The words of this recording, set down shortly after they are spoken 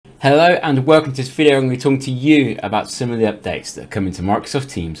Hello and welcome to this video. I'm going to be talking to you about some of the updates that are coming to Microsoft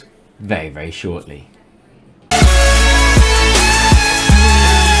Teams very shortly.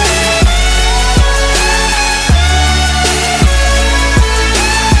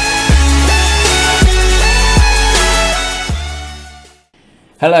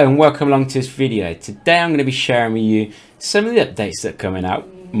 Hello and welcome along to this video. Today I'm going to be sharing with you some of the updates that are coming out,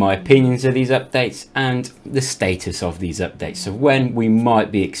 my opinions of these updates and the status of these updates, so when we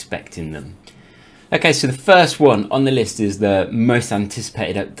might be expecting them. Okay, so the first one on the list is the most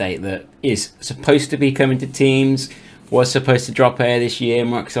anticipated update that is supposed to be coming to Teams, was supposed to drop earlier this year.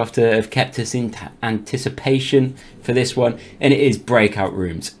 Microsoft have kept us in anticipation for this one, and it is Breakout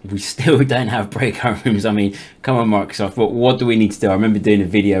Rooms. We still don't have Breakout Rooms. I mean, come on Microsoft, what do we need to do? I remember doing a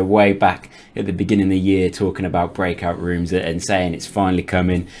video way back at the beginning of the year talking about Breakout Rooms and saying it's finally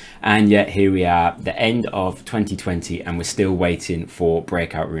coming, and yet here we are, the end of 2020, and we're still waiting for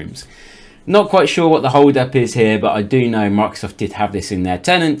Breakout Rooms. Not quite sure what the hold-up is here, but I do know Microsoft did have this in their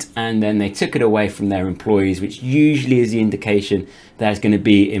tenant and then they took it away from their employees, which usually is the indication that it's going to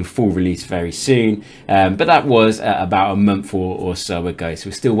be in full release very soon. But that was about a month or so ago, so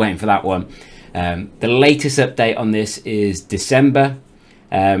we're still waiting for that one. The latest update on this is December.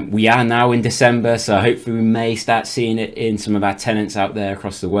 We are now in December, so hopefully we may start seeing it in some of our tenants out there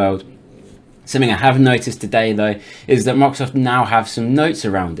across the world. Something I have noticed today though is that Microsoft now have some notes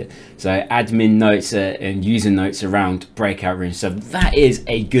around it, so admin notes and user notes around Breakout Rooms, so that is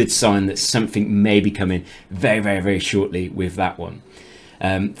a good sign that something may be coming very shortly with that one.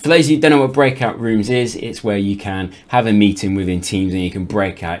 For those of you who don't know what Breakout Rooms is, it's where you can have a meeting within Teams and you can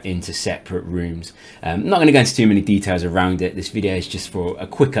break out into separate rooms. I'm not going to go into too many details around it. This video is just for a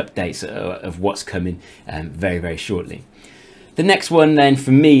quick update of what's coming very shortly. The next one then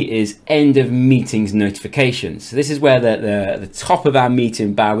for me is end of meetings notifications. So this is where the top of our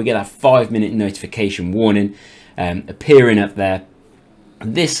meeting bar, we get that 5-minute notification warning appearing up there.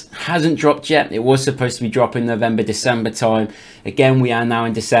 This hasn't dropped yet. It was supposed to be dropping November, December time. Again, we are now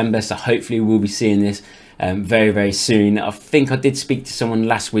in December, so hopefully we'll be seeing this very soon. I think I did speak to someone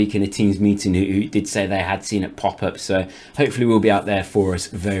last week in a Teams meeting who did say they had seen it pop up, so hopefully we'll be out there for us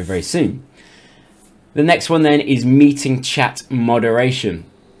very soon. The next one then is meeting chat moderation.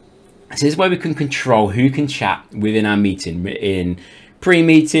 So this is where we can control who can chat within our meeting, in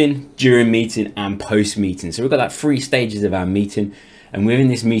pre-meeting, during meeting and post-meeting. So we've got that 3 stages of our meeting, and within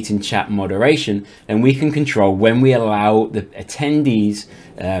this meeting chat moderation, and we can control when we allow the attendees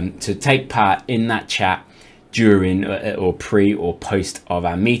to take part in that chat during or pre or post of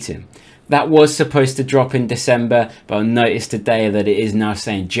our meeting. That was supposed to drop in December, but I noticed today that it is now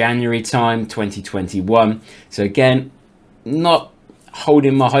saying January time 2021. So again, not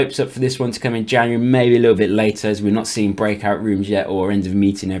holding my hopes up for this one to come in January, maybe a little bit later, as we're not seeing Breakout Rooms yet or end of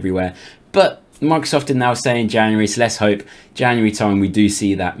meeting everywhere. But Microsoft are now saying January, so let's hope January time we do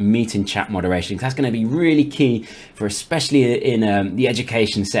see that meeting chat moderation. That's going to be really key for, especially in the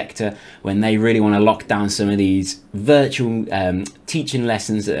education sector, when they really want to lock down some of these virtual teaching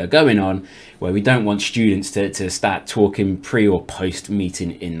lessons that are going on, where we don't want students to start talking pre or post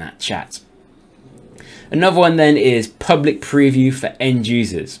meeting in that chat. Another one then is public preview for end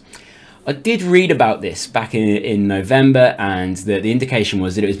users. I did read about this back in November, and the indication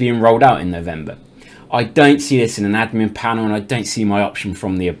was that it was being rolled out in November. I don't see this in an admin panel, and I don't see my option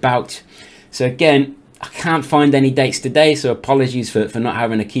from the about. So again, I can't find any dates today, so apologies for not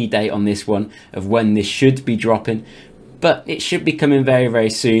having a key date on this one of when this should be dropping. But it should be coming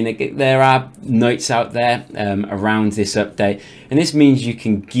very soon. There are notes out there around this update, and this means you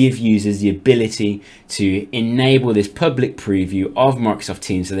can give users the ability to enable this public preview of Microsoft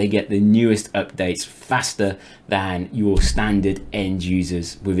Teams so they get the newest updates faster than your standard end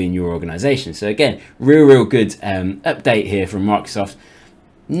users within your organization. So again, real good update here from Microsoft.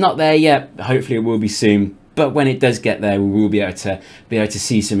 Not there yet, hopefully it will be soon. But when it does get there, we will be able to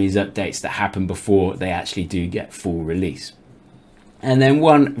see some of these updates that happen before they actually do get full release. And then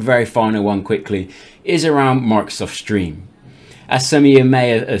one very final one quickly is around Microsoft Stream. As some of you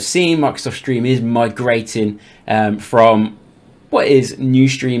may have seen, Microsoft Stream is migrating from what is New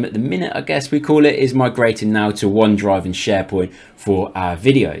Stream at the minute, I guess we call it, is migrating now to OneDrive and SharePoint for our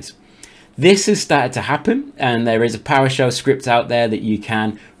videos. This has started to happen, and there is a PowerShell script out there that you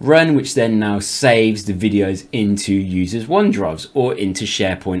can run, which then now saves the videos into users' OneDrives or into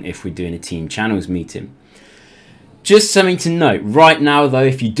SharePoint if we're doing a team channels meeting. Just something to note, right now though,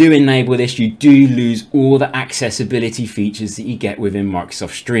 if you do enable this, you do lose all the accessibility features that you get within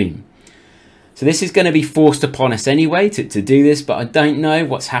Microsoft Stream. So this is going to be forced upon us anyway to do this, but I don't know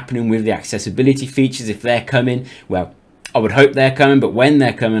what's happening with the accessibility features, if they're coming. Well, I would hope they're coming, but when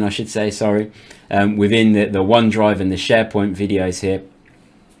they're coming, I should say, sorry, within the OneDrive and the SharePoint videos here.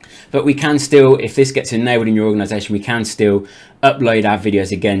 But we can still, if this gets enabled in your organization, we can still upload our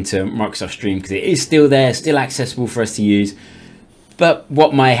videos again to Microsoft Stream, because it is still there, still accessible for us to use. But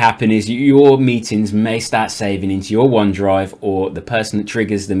what may happen is your meetings may start saving into your OneDrive, or the person that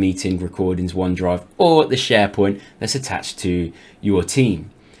triggers the meeting recordings OneDrive, or the SharePoint that's attached to your team.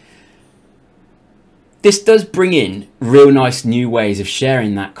 This does bring in real nice new ways of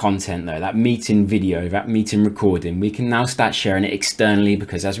sharing that content though, that meeting video, that meeting recording. We can now start sharing it externally,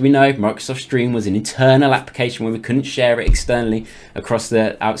 because as we know, Microsoft Stream was an internal application where we couldn't share it externally across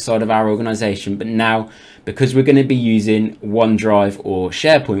the outside of our organization. But now, because we're going to be using OneDrive or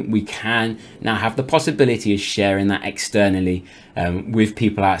SharePoint, we can now have the possibility of sharing that externally with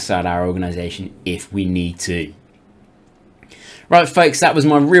people outside our organization if we need to. Right, folks, that was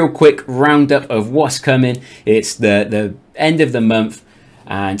my real quick roundup of what's coming. It's the end of the month,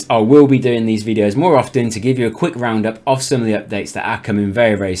 and I will be doing these videos more often to give you a quick roundup of some of the updates that are coming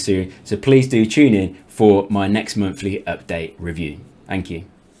very, very soon. So please do tune in for my next monthly update review. Thank you.